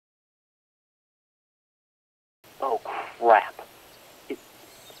Oh, crap. It's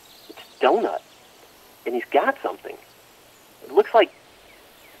Donut. And he's got something. It looks like...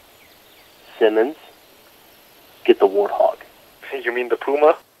 Simmons, get the warthog. You mean the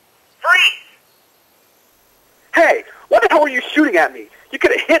puma? Freeze! Hey, what the hell were you shooting at me? You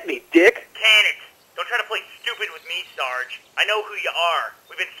could have hit me, dick. Can it? Don't try to play stupid with me, Sarge. I know who you are.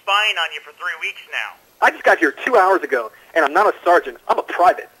 We've been spying on you for 3 weeks now. I just got here 2 hours ago, and I'm not a sergeant. I'm a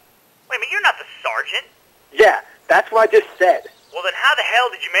private. Wait a minute, you're not the sergeant. Yeah, that's what I just said. Well, then how the hell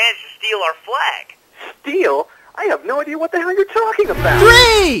did you manage to steal our flag? Steal? I have no idea what the hell you're talking about.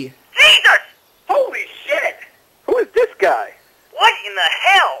 3! Jesus! Holy shit! Who is this guy? What in the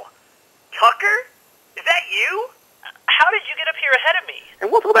hell? Tucker? Is that you? How did you get up here ahead of me?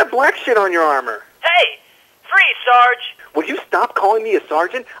 And what's all that black shit on your armor? Hey! Freeze, Sarge! Will you stop calling me a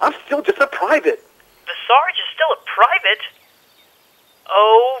sergeant? I'm still just a private. The Sarge is still a private?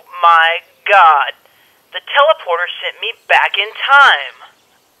 Oh my god. The teleporter sent me back in time.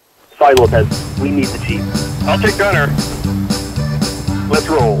 Sorry, Lopez. We need the Jeep. I'll take Gunner. Let's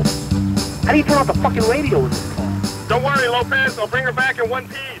roll. How do you turn off the fucking radio in this car? Don't worry, Lopez. I'll bring her back in one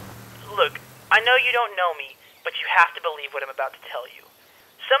piece. Look, I know you don't know me, but you have to believe what I'm about to tell you.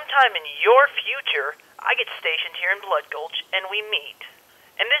 Sometime in your future, I get stationed here in Blood Gulch, and we meet.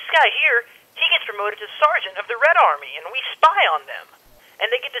 And this guy here, he gets promoted to sergeant of the Red Army, and we spy on them. And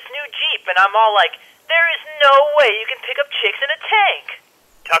they get this new Jeep, and I'm all like, there is no way you can pick up chicks in a tank.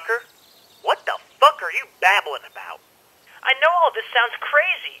 Tucker, what the fuck are you babbling about? I know all this sounds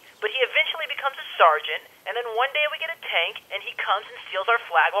crazy, but he eventually becomes a sergeant, and then one day we get a tank, and he comes and steals our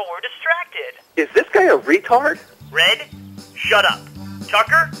flag while we're distracted. Is this guy a retard? Red, shut up.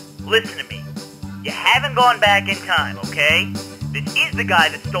 Tucker, listen to me. You haven't gone back in time, okay? This is the guy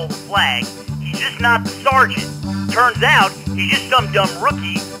that stole the flag. He's just not the sergeant. Turns out, he's just some dumb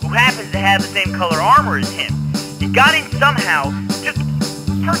rookie who happens to have the same color armor as him. He got in somehow, just...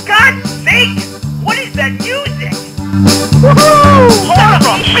 For God's sake! What is that music? Woohoo!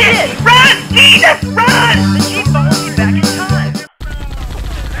 Horrible shit! Run! Jesus, run! The Jeep follows you back in time.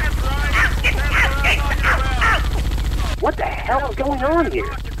 What the hell is going on here?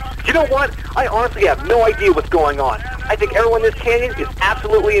 You know what? I honestly have no idea what's going on. I think everyone in this canyon is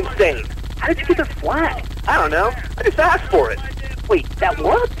absolutely insane. How did you get the flag? I don't know. I just asked for it. Wait, that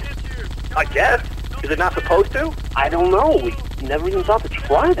worked? I guess. Is it not supposed to? I don't know. We never even thought to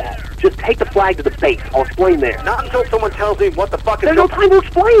try that. Just take the flag to the base. I'll explain there. Not until someone tells me what the fuck is There's no time to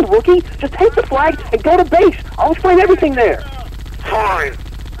explain, rookie. Just take the flag and go to base. I'll explain everything there. Fine.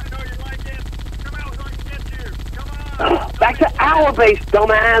 Back to our base,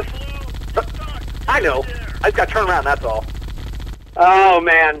 dumbass. I know. I just got to turn around, that's all. Oh,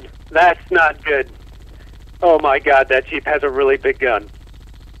 man. That's not good. Oh, my God. That Jeep has a really big gun.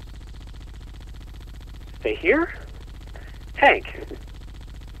 Stay here. Tank.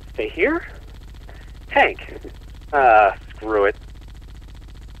 Stay here. Tank. Screw it.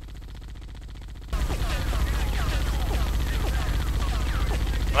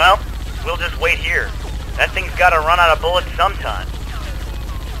 Well, we'll just wait here. That thing's gotta run out of bullets sometime.